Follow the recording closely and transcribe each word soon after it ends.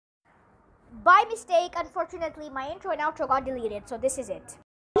by mistake, unfortunately, my intro and outro got deleted, so this is it.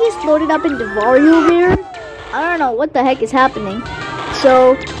 He just loaded up into WarioWare. I don't know what the heck is happening.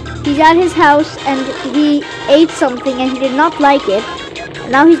 So, he's at his house and he ate something and he did not like it.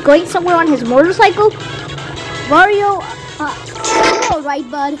 And now he's going somewhere on his motorcycle. Wario, alright,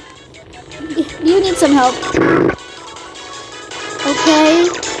 bud. You need some help. Okay.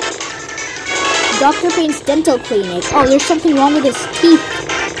 Dr. Payne's dental clinic. Oh, there's something wrong with his teeth.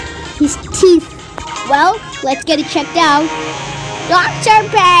 His teeth. Well, let's get it checked out. Dr.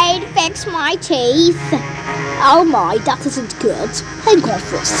 Payne, fix my teeth. Oh my, that isn't good. Hang on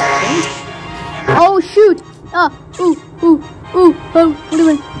for a second. Oh shoot! What do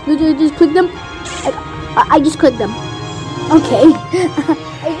I just click them? I just clicked them. Okay.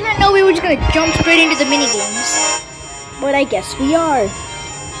 I didn't know we were just gonna jump straight into the mini games, but I guess we are.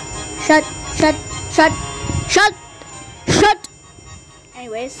 Shut.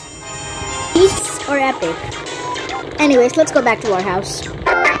 Anyways, peace or epic. Anyways, let's go back to our house.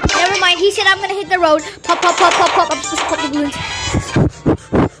 Never mind, he said I'm gonna hit the road. Pop. I'm supposed to pop the balloons.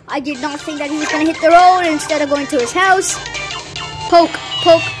 I did not think that he was gonna hit the road instead of going to his house. Poke.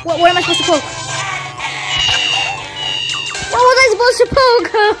 What am I supposed to poke? What was I supposed to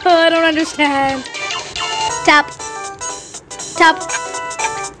poke? I don't understand. Tap.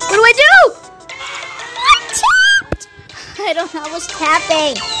 What do I do? I tapped! I don't know, I was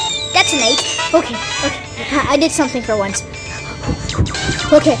tapping. That's an 8. Okay. I did something for once.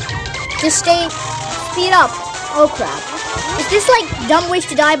 Okay. Just speed up. Oh crap. Is this like Dumb Ways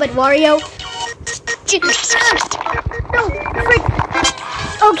to Die but Wario? No, frick.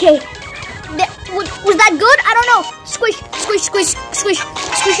 Okay. Was that good? I don't know. Squish.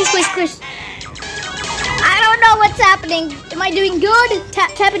 I don't know what's happening. Am I doing good?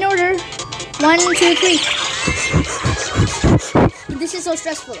 Tap in order. 1, 2, 3. This is so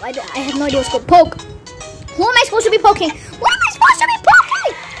stressful. I have no idea what's going. Poke. Who am I supposed to be poking? What am I supposed to be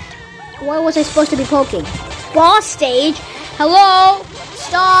poking? What was I supposed to be poking? Boss stage. Hello.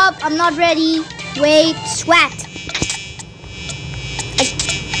 Stop. I'm not ready. Wait. Swat.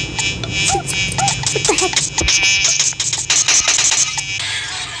 What the heck?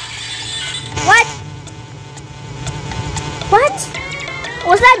 What?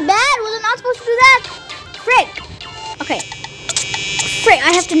 Was that bad? Was I not supposed to do that? Frick. Okay. Frick,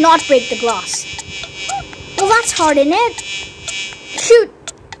 I have to not break the glass. Well, that's hard, isn't it? Shoot.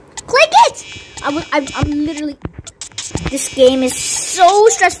 Click it! I'm literally... This game is so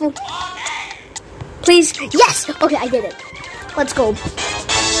stressful. Please. Yes! Okay, I did it. Let's go.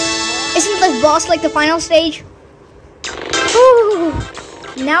 Isn't the boss like the final stage? Ooh.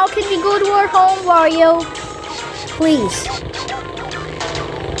 Now can we go to our home, Wario? Please.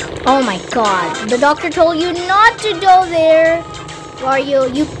 Oh my god. The doctor told you not to go there. Wario,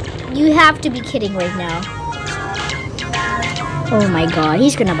 you have to be kidding right now. Oh my god.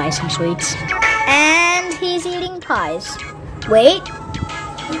 He's gonna buy some sweets. And he's eating pies. Wait.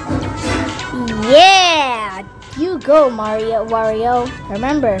 Yeah. You go, Wario.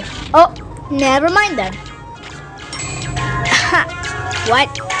 Remember. Oh, never mind then. What?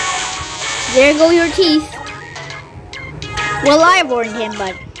 There go your teeth. Well, I warned him,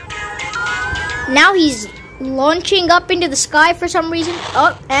 but now he's launching up into the sky for some reason.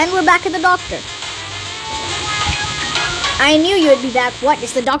 Oh, and we're back at the doctor. I knew you would be back. What?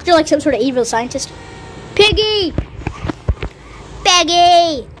 Is the doctor like some sort of evil scientist? Piggy!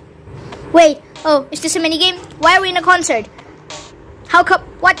 Wait. Oh, is this a minigame? Why are we in a concert? How come?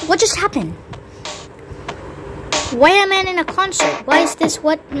 What just happened? Why am I in a concert? Why is this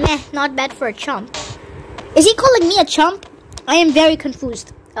what? Meh, not bad for a chump. Is he calling me a chump? I am very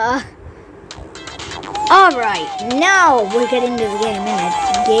confused. Alright, now we're getting into the game, innit?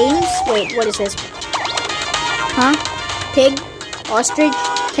 Games? Wait, what is this? Huh? Pig? Ostrich?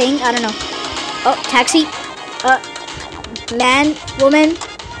 Thing? I don't know. Oh, taxi? Man? Woman?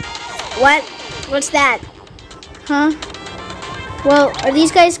 What? What's that? Huh? Well, are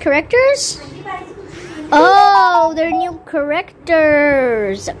these guys characters? Oh, they're new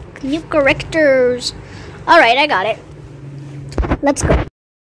characters. Alright, I got it. Let's go.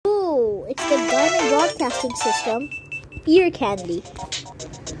 Ooh, it's the Ghana Broadcasting System. Ear Candy.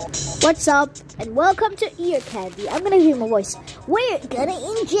 What's up? And welcome to Ear Candy. I'm gonna hear my voice. We're gonna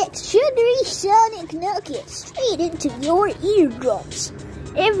inject sugary sonic nuggets straight into your eardrums.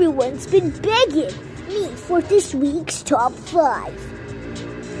 Everyone's been begging me for this week's top 5.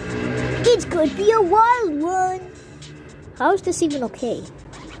 It could be a wild one. How is this even okay?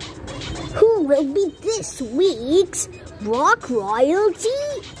 Who will be this week's Rock Royalty?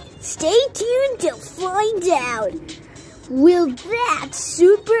 Stay tuned to find out. Will that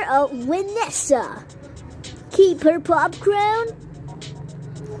super out Vanessa keep her pop crown?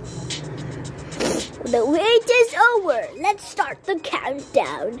 The wait is over. Let's start the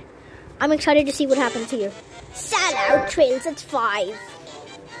countdown. I'm excited to see what happens here. Salad trails at 5.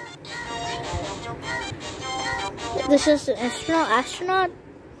 This is an astronaut.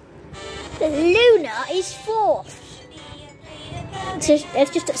 Luna is 4th.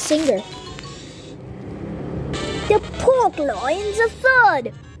 It's just a singer. The pork loins are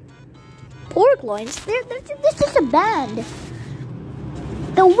 3rd. Pork loins? They're just a band.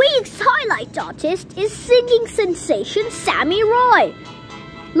 The week's highlight artist is singing sensation Sammy Roy.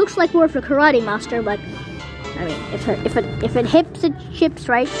 Looks like more of a karate master, but I mean, if it hips, it chips,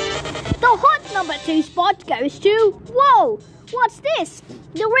 right? The hot number 2 spot goes to, whoa, what's this?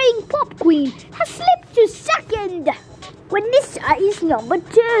 The reigning pop queen has slipped to 2nd. Vanessa is number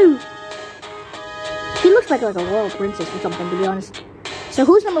 2. She looks like a royal princess or something, to be honest. So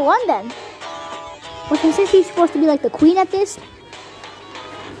who's number 1 then? Well, since she's supposed to be like the queen at this,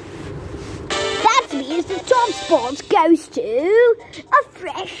 that means the top spot goes to a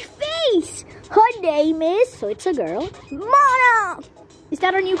fresh face. Her name is, so it's a girl, Mona. Is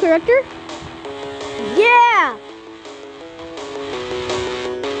that our new character? Yeah.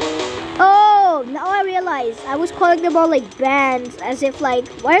 Oh, now I realize I was calling them all like bands, as if like,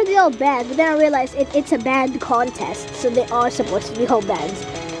 why are they all bands? But then I realized it's a band contest, so they are supposed to be all bands.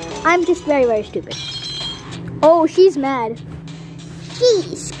 I'm just very, very stupid. Oh, she's mad.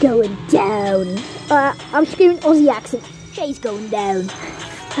 She's going down. I'm screaming Aussie accent. She's going down.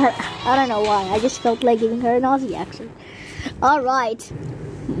 I don't know why. I just felt like giving her an Aussie accent. Alright.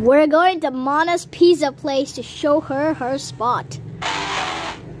 We're going to Mona's pizza place to show her her spot.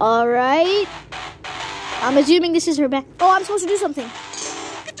 Alright. I'm assuming this is her bag. Oh, I'm supposed to do something.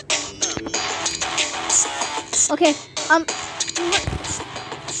 Okay.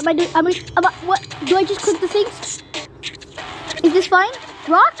 What? Do I just click the things? Is this fine?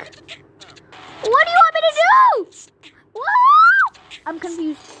 Rock? What do you want me to do? What? I'm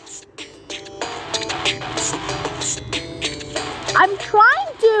confused. I'm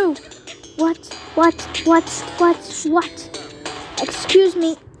trying to. What? Excuse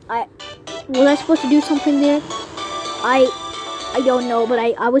me. Was I supposed to do something there? I don't know, but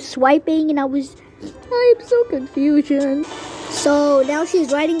I was swiping and I'm so confused. So now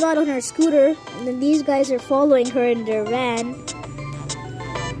she's riding out on her scooter, and then these guys are following her in their van.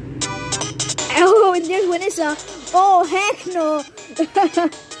 Oh, and there's Vanessa. Oh, heck no.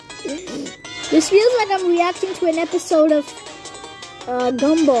 This feels like I'm reacting to an episode of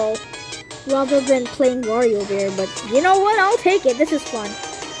Gumball rather than playing WarioWare, but you know what? I'll take it. This is fun.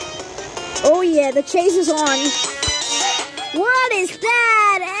 Oh yeah, the chase is on. What is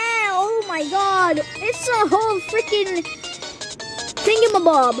that? Oh my god. It's a whole freaking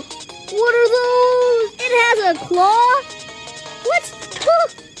thingamabob. What are those? It has a claw? What?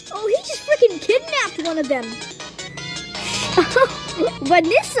 Oh, he just freaking kidnapped one of them.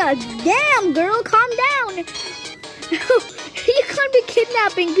 Vanessa, damn girl, calm down. You can't be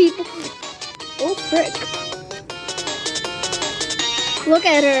kidnapping people. Oh, frick. Look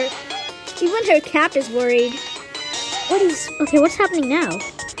at her. Even her cap is worried. Okay, what's happening now?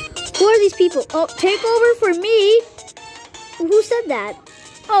 Who are these people? Oh, take over for me. Who said that?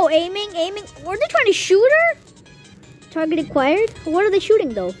 Oh, aiming. Were they trying to shoot her? Target acquired? What are they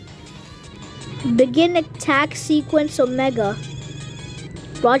shooting though? Begin attack sequence Omega.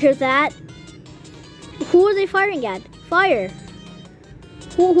 Roger that. Who are they firing at? Fire.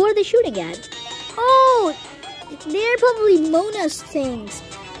 Who are they shooting at? Oh, they're probably Mona's things.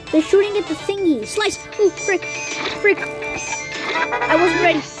 They're shooting at the thingy. Slice. Oh, frick. I wasn't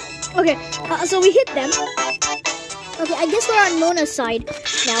ready. Okay, so we hit them. Okay, I guess we're on Mona's side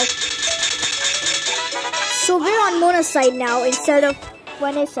now. So we're on Mona's side now instead of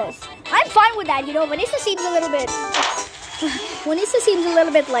Vanessa's. I'm fine with that, you know. Vanessa seems a little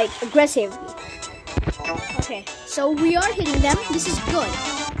bit like aggressive. Okay, so we are hitting them. This is good.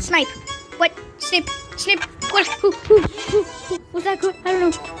 Snipe. What? Snip. What? Who? Was that good? I don't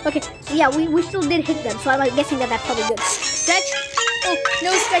know. Okay, so yeah, we still did hit them. So I'm guessing that's probably good. Stretch. Oh,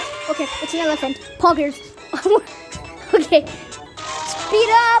 no stretch. Okay, it's an elephant. Poggers. Okay. Speed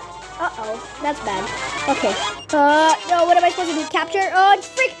up. Uh-oh, that's bad. Okay. No, what am I supposed to do? Capture? Oh,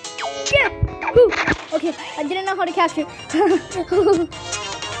 frick. Yeah. Whew. Okay, I didn't know how to capture.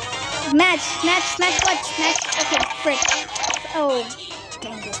 Match what? Match. Okay, frick. Oh,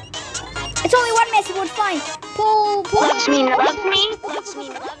 dang it. It's only one message, it's fine. Pull. Loves me.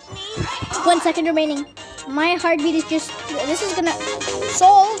 1 second remaining. My heartbeat is just, this is gonna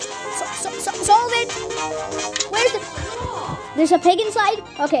solve it. Where's the, There's a pig inside?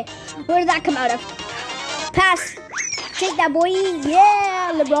 Okay. Where did that come out of? Pass. Take that, boy.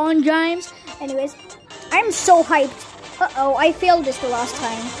 Yeah, LeBron James. Anyways, I'm so hyped. Uh-oh, I failed this the last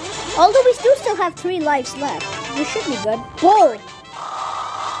time. Although we do still have 3 lives left. We should be good. Whoa!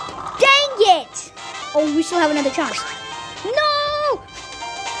 Dang it! Oh, we still have another chance. No!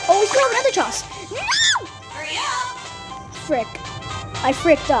 Oh, we still have another chance. No! Hurry up! Frick. I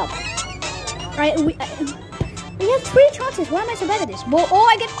fricked up. Alright, we have 3 chances. Why am I so bad at this? Whoa, oh,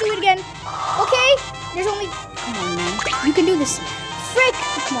 I get to do it again. Okay. There's only... Come on, man. You can do this. Frick!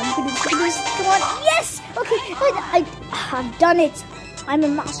 Come on, you can do this. You can do this. Come on. Yes! Okay. I've done it. I'm a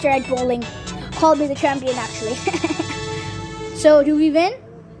master at bowling. Call me the champion, actually. So, do we win?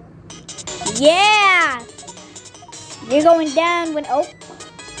 Yeah! You're going down when... Oh.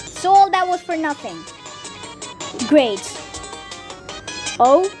 So all that was for nothing. Great.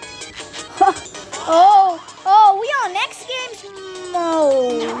 Oh. Oh, we on next game's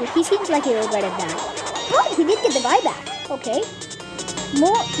mode. He seems like he regretted that. Oh, he did get the guy back. Okay.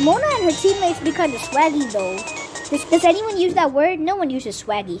 Mona and her teammates be kind of swaggy though. Does anyone use that word? No one uses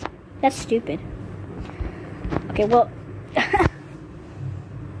swaggy. That's stupid. Okay, well.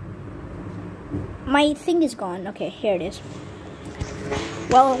 My thing is gone. Okay, here it is.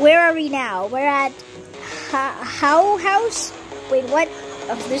 Well, where are we now? We're at How House? Wait, what?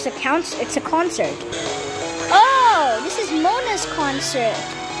 Oh, there's a it's a concert. Oh, this is Mona's concert.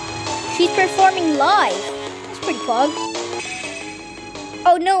 She's performing live. That's pretty pog.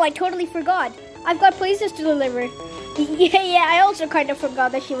 Oh no, I totally forgot. I've got places to deliver. Yeah, I also kind of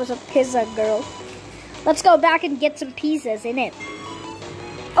forgot that she was a pizza girl. Let's go back and get some pizzas in it.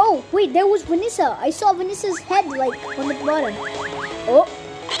 Oh, wait, there was Vanessa. I saw Vanessa's head, like, on the bottom. Oh.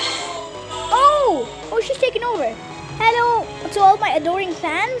 Oh, she's taking over. Hello to all my adoring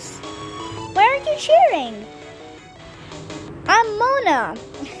fans. Why aren't you cheering? I'm Mona.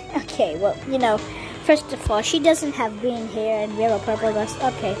 Okay, well, you know, first of all, she doesn't have green hair and wear a purple vest.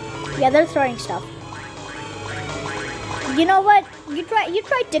 Okay, yeah, they're throwing stuff. You know what? You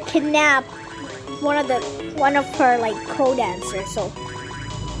tried to kidnap one of her like co-dancers, so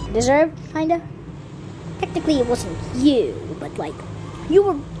deserved, kinda. Technically, it wasn't you, but like they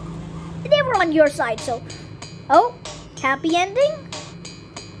were on your side, so. Oh, happy ending?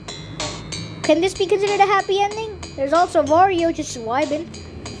 Can this be considered a happy ending? There's also Wario just vibing.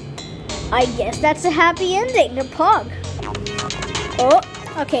 I guess that's a happy ending, the pug. Oh,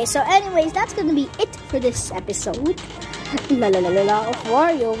 okay, so anyways, that's gonna be it for this episode. Of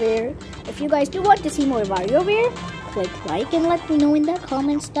WarioWare. If you guys do want to see more WarioWare, click like and let me know in the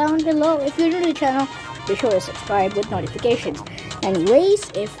comments down below. If you're new to the channel, be sure to subscribe with notifications. Anyways,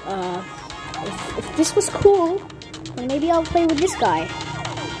 if this was cool, then maybe I'll play with this guy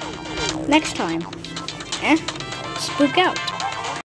next time. Spook out.